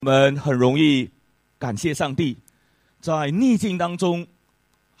我们很容易感谢上帝，在逆境当中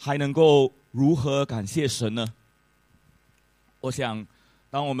还能够如何感谢神呢？我想，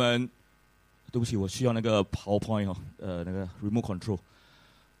当我们对不起，我需要那个 PowerPoint 那个 Remote Control。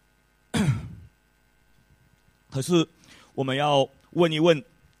可是我们要问一问，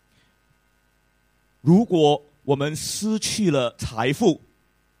如果我们失去了财富，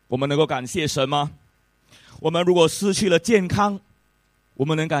我们能够感谢神吗？我们如果失去了健康，我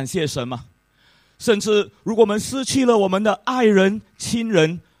们能感谢神吗？甚至如果我们失去了我们的爱人、亲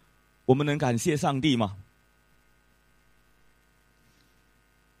人，我们能感谢上帝吗？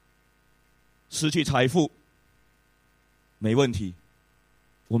失去财富没问题，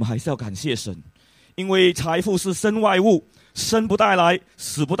我们还是要感谢神，因为财富是身外物，生不带来，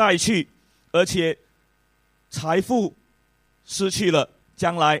死不带去，而且财富失去了，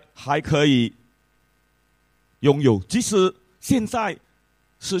将来还可以拥有。即使现在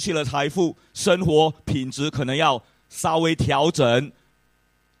失去了财富，生活品质可能要稍微调整，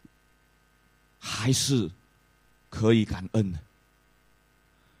还是可以感恩的。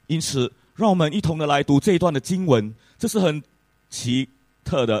因此让我们一同的来读这一段的经文，这是很奇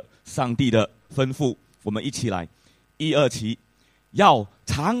特的上帝的吩咐。我们一起来，1、2起，要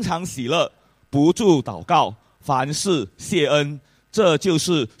常常喜乐，不住祷告，凡事谢恩，这就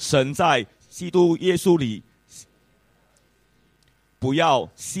是神在基督耶稣里。不要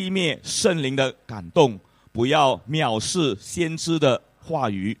熄灭圣灵的感动，不要藐视先知的话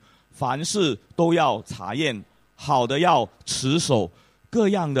语，凡事都要查验，好的要持守，各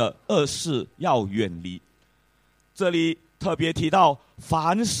样的恶事要远离。这里特别提到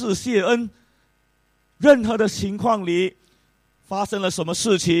凡事谢恩，任何的情况里发生了什么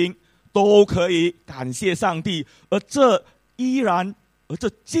事情都可以感谢上帝，而这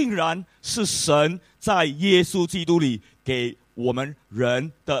竟然是神在耶稣基督里给我们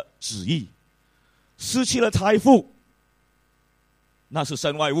人的旨意。失去了财富，那是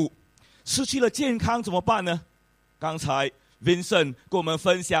身外物；失去了健康怎么办呢？刚才 Vincent 跟我们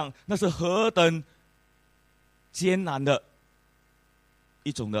分享，那是何等艰难的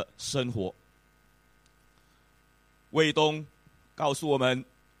一种的生活。卫东告诉我们，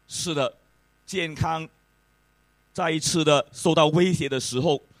是的，健康再一次的受到威胁的时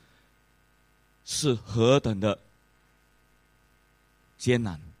候，是何等的艰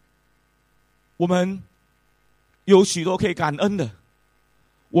难。我们有许多可以感恩的，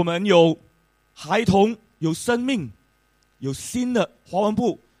我们有孩童，有生命，有新的华文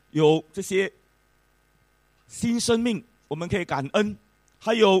部，有这些新生命，我们可以感恩；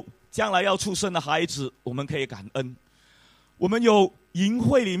还有将来要出生的孩子，我们可以感恩。我们有营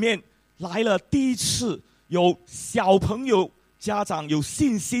会里面来了第一次，有小朋友家长有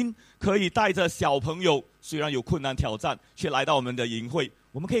信心，可以带着小朋友，虽然有困难挑战，却来到我们的营会，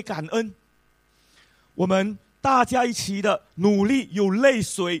我们可以感恩。我们大家一起的努力，有泪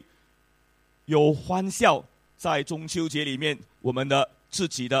水，有欢笑，在中秋节里面，我们的自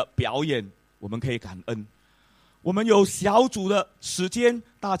己的表演，我们可以感恩。我们有小组的时间，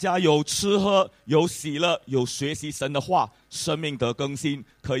大家有吃喝，有喜乐，有学习神的话，生命得更新，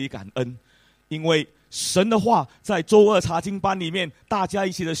可以感恩。因为神的话在周二查经班里面，大家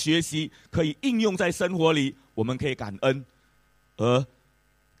一起的学习，可以应用在生活里，我们可以感恩。而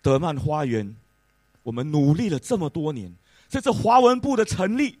德曼花园，我们努力了这么多年，这次华文部的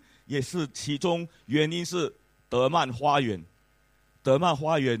成立，也是其中原因是德曼花园。德曼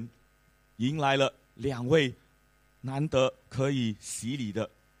花园迎来了2位难得可以洗礼的，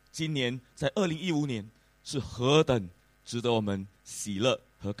今年在2015年是何等值得我们喜乐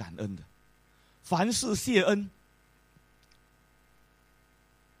和感恩的。凡事谢恩，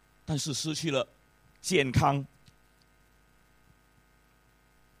但是失去了健康，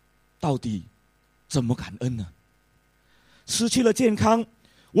到底怎么感恩呢？失去了健康，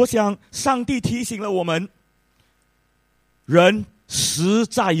我想上帝提醒了我们，人实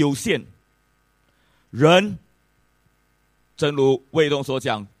在有限，人正如卫东所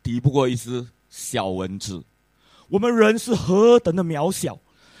讲，敌不过一只小蚊子。我们人是何等的渺小，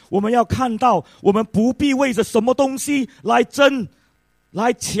我们要看到，我们不必为着什么东西来争、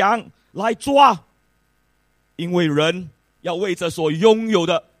来抢、来抓，因为人要为着所拥有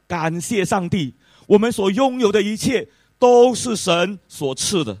的感谢上帝。我们所拥有的一切都是神所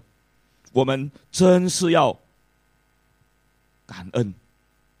赐的，我们真是要感恩。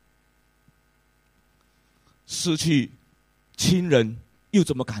失去亲人又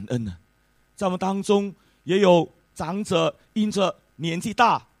怎么感恩呢？在我们当中也有长者因着年纪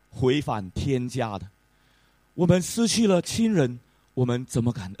大回返天家的，我们失去了亲人，我们怎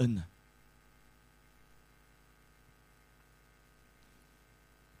么感恩呢？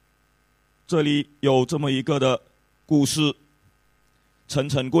这里有这么一个的故事，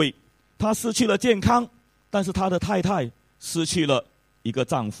陈贵，他失去了健康，但是他的太太失去了一个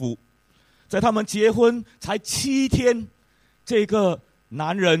丈夫。在他们结婚才7天，这个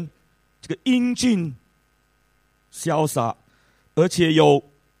男人，这个英俊、潇洒，而且有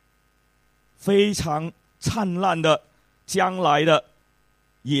非常灿烂的将来的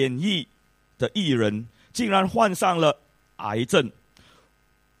演艺的艺人，竟然患上了癌症，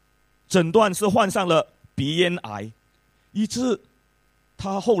诊断是患上了鼻咽癌，以致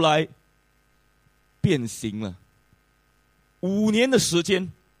他后来变形了。5年的时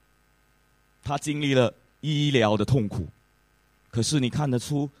间，他经历了医疗的痛苦，可是你看得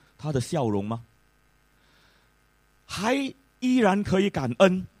出他的笑容吗？还依然可以感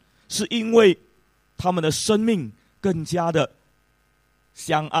恩，是因为他们的生命更加的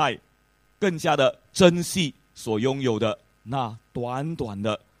相爱，更加的珍惜所拥有的那短短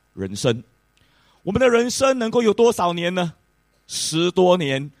的人生。我们的人生能够有多少年呢？10多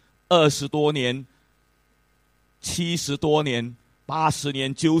年、20多年、70多年、80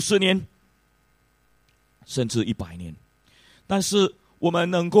年、90年，甚至100年。但是我们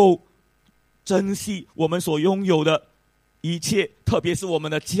能够珍惜我们所拥有的一切，特别是我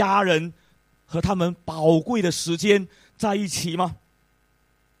们的家人和他们宝贵的时间在一起吗？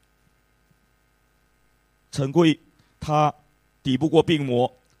陈贵他抵不过病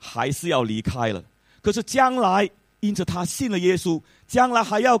魔，还是要离开了。可是将来因着他信了耶稣，将来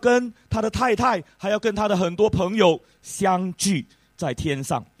还要跟他的太太，还要跟他的很多朋友相聚在天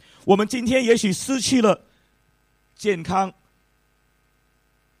上。我们今天也许失去了健康，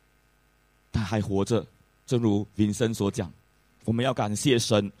但还活着。正如vin森所讲，我们要感谢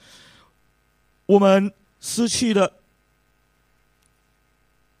神。我们失去了，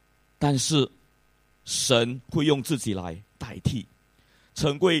但是神会用自己来代替。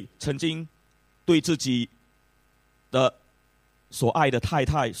陈贵曾经对自己的所爱的太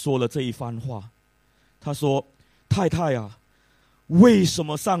太说了这一番话，他说：太太啊，为什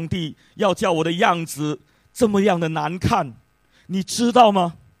么上帝要叫我的样子这么样的难看？你知道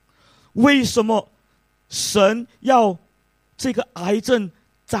吗？为什么神要这个癌症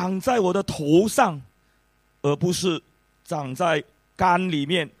长在我的头上，而不是长在肝里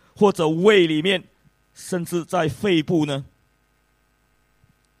面或者胃里面，甚至在肺部呢？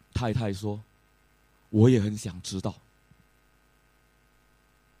太太说：我也很想知道。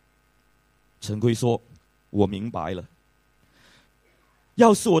陈贵说：我明白了。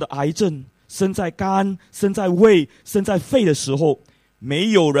要是我的癌症生在肝、生在胃、生在肺的时候，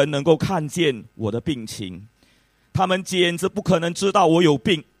没有人能够看见我的病情，他们简直不可能知道我有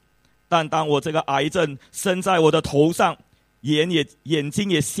病。但当我这个癌症生在我的头上，眼睛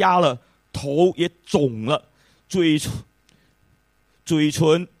也瞎了，头也肿了，嘴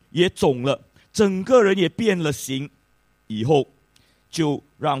唇也肿了，整个人也变了形，以后就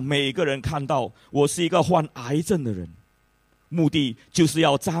让每个人看到我是一个患癌症的人，目的就是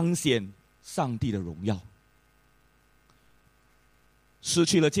要彰显上帝的荣耀。失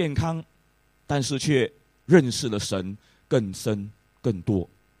去了健康，但是却认识了神更深更多。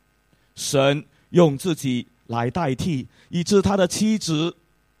神用自己来代替，以致他的妻子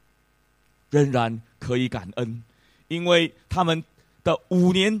仍然可以感恩，因为他们的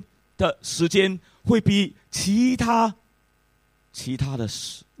5年的时间会比其他的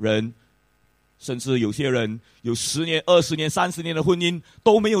人，甚至有些人有10年、20年、30年的婚姻，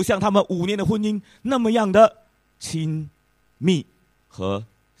都没有像他们5年的婚姻那么样的亲密和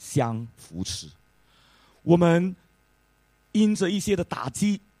相扶持。我们因着一些的打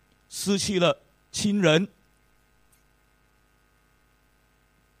击，失去了亲人，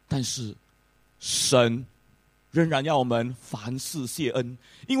但是神仍然要我们凡事谢恩，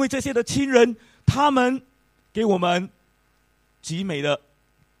因为这些的亲人，他们给我们极美的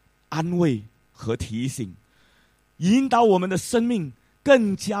安慰和提醒，引导我们的生命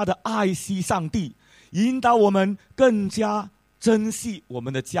更加的爱惜上帝，引导我们更加珍惜我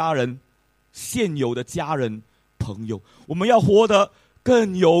们的家人，现有的家人朋友。我们要活得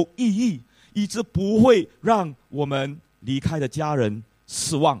更有意义，以致不会让我们离开的家人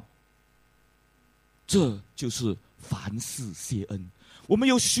失望。这就是凡事谢恩。我们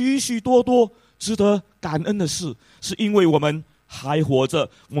有许许多多值得感恩的事，是因为我们还活着，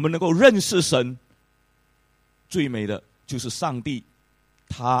我们能够认识神。最美的就是上帝，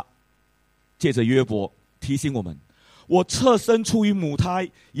他借着约伯提醒我们：我侧身出于母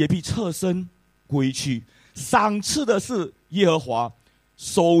胎，也必侧身归去。赏赐的是耶和华，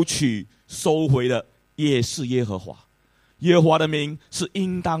收取收回的也是耶和华。耶和华的名是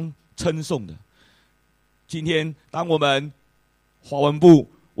应当称颂的。今天当我们华文部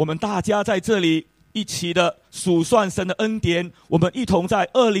我们大家在这里一起的数算神的恩典，我们一同在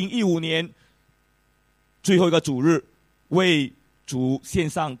2015年最后一个主日为主献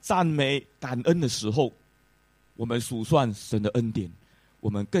上赞美感恩的时候，我们数算神的恩典，我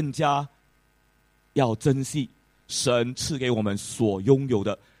们更加要珍惜神赐给我们所拥有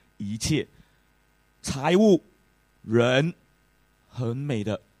的一切财物、人很美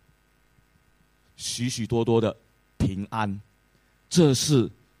的许许多多的平安，这是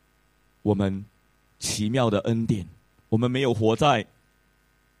我们奇妙的恩典。我们没有活在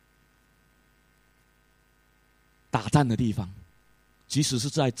打仗的地方，即使是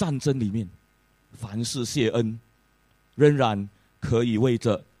在战争里面，凡事谢恩，仍然可以为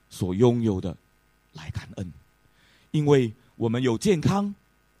着所拥有的来感恩。因为我们有健康，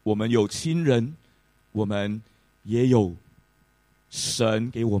我们有亲人，我们也有神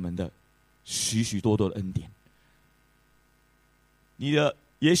给我们的许许多多的恩典。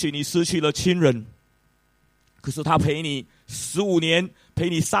也许你失去了亲人，可是他陪你15年，陪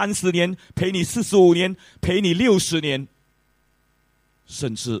你30年，陪你45年，陪你60年，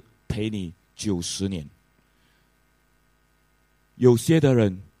甚至陪你90年。有些的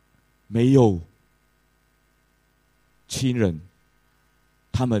人没有亲人，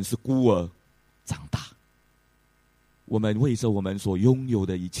他们是孤儿长大。我们为着我们所拥有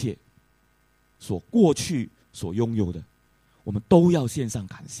的一切，所过去所拥有的，我们都要献上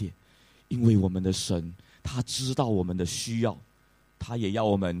感谢，因为我们的神他知道我们的需要，他也要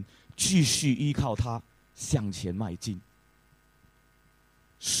我们继续依靠他向前迈进。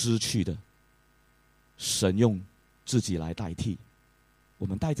失去的，神用自己来代替。我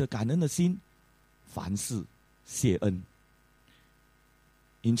们带着感恩的心，凡事谢恩。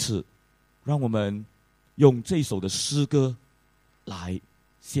因此，让我们用这首的诗歌来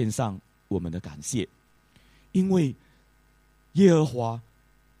献上我们的感谢，因为耶和华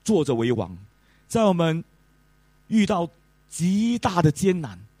坐着为王，在我们遇到极大的艰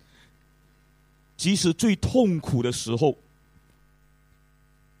难，即使最痛苦的时候，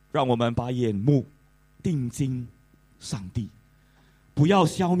让我们把眼目定睛上帝，不要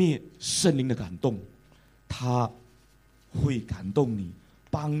消灭圣灵的感动，他会感动你，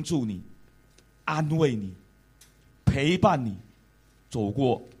帮助你，安慰你，陪伴你走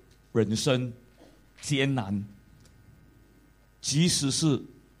过人生艰难，即使是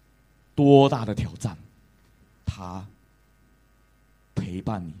多大的挑战，他陪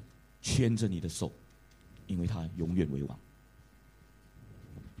伴你，牵着你的手，因为他永远为王。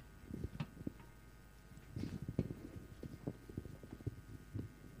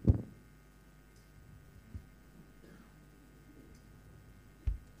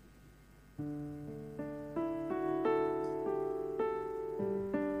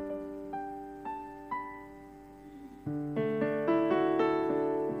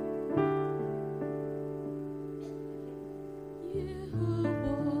耶和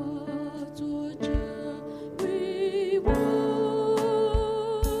华坐着为王。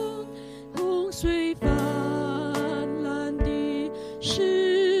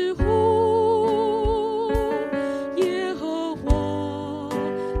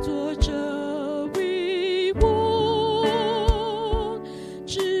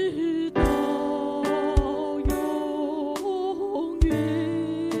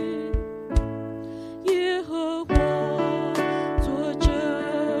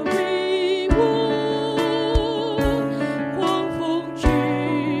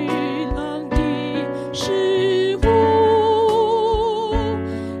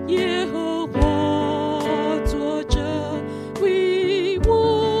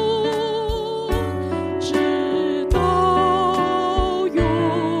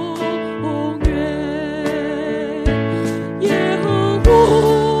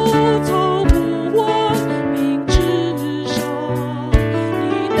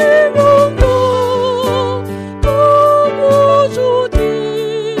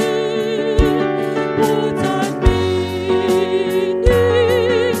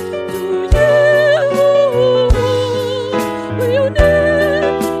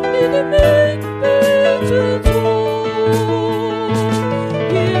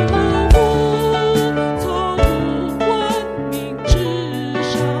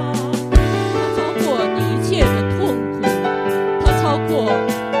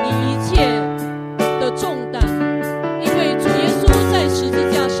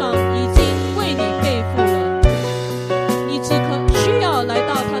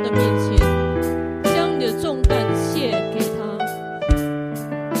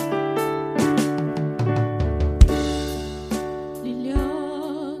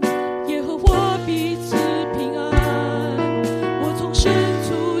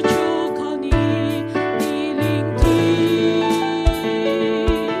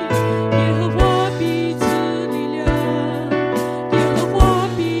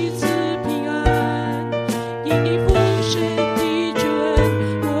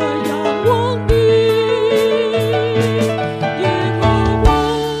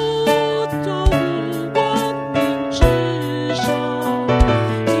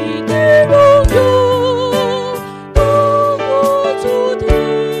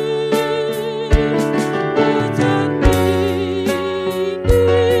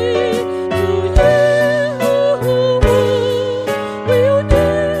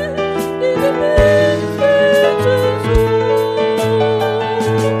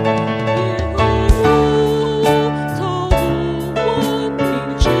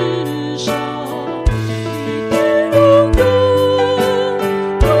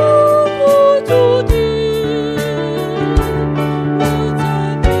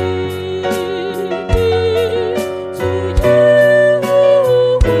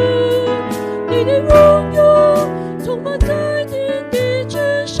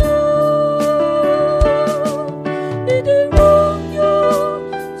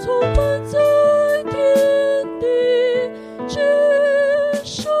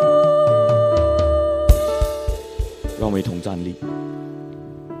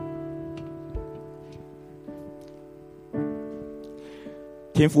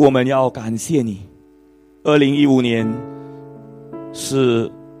天父，我们要感谢你。2015年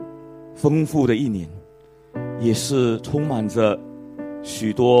是丰富的一年，也是充满着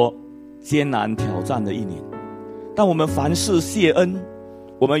许多艰难挑战的一年。但我们凡事谢恩，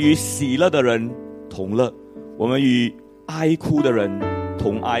我们与喜乐的人同乐，我们与哀哭的人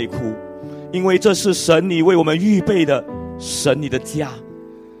同哀哭，因为这是神你为我们预备的，神你的家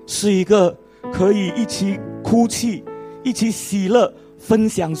是一个可以一起哭泣、一起喜乐、分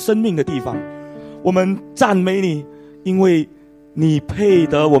享生命的地方。我们赞美你，因为你配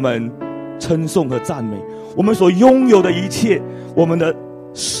得我们称颂和赞美。我们所拥有的一切，我们的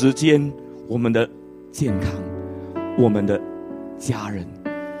时间、我们的健康、我们的家人，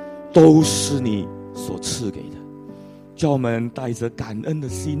都是你所赐给的。叫我们带着感恩的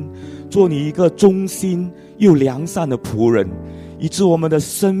心，做你一个忠心又良善的仆人，以致我们的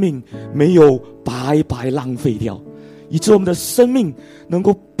生命没有白白浪费掉，以致我们的生命能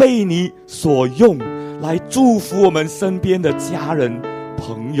够被你所用，来祝福我们身边的家人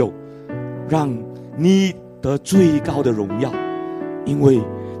朋友，让你得最高的荣耀。因为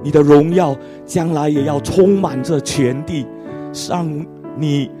你的荣耀将来也要充满着全地，让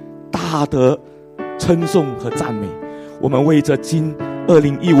你大得称颂和赞美。我们为着今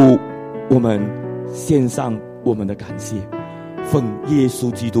2015，我们献上我们的感谢，奉耶稣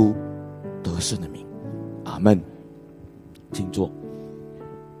基督得胜的名，阿们。请坐。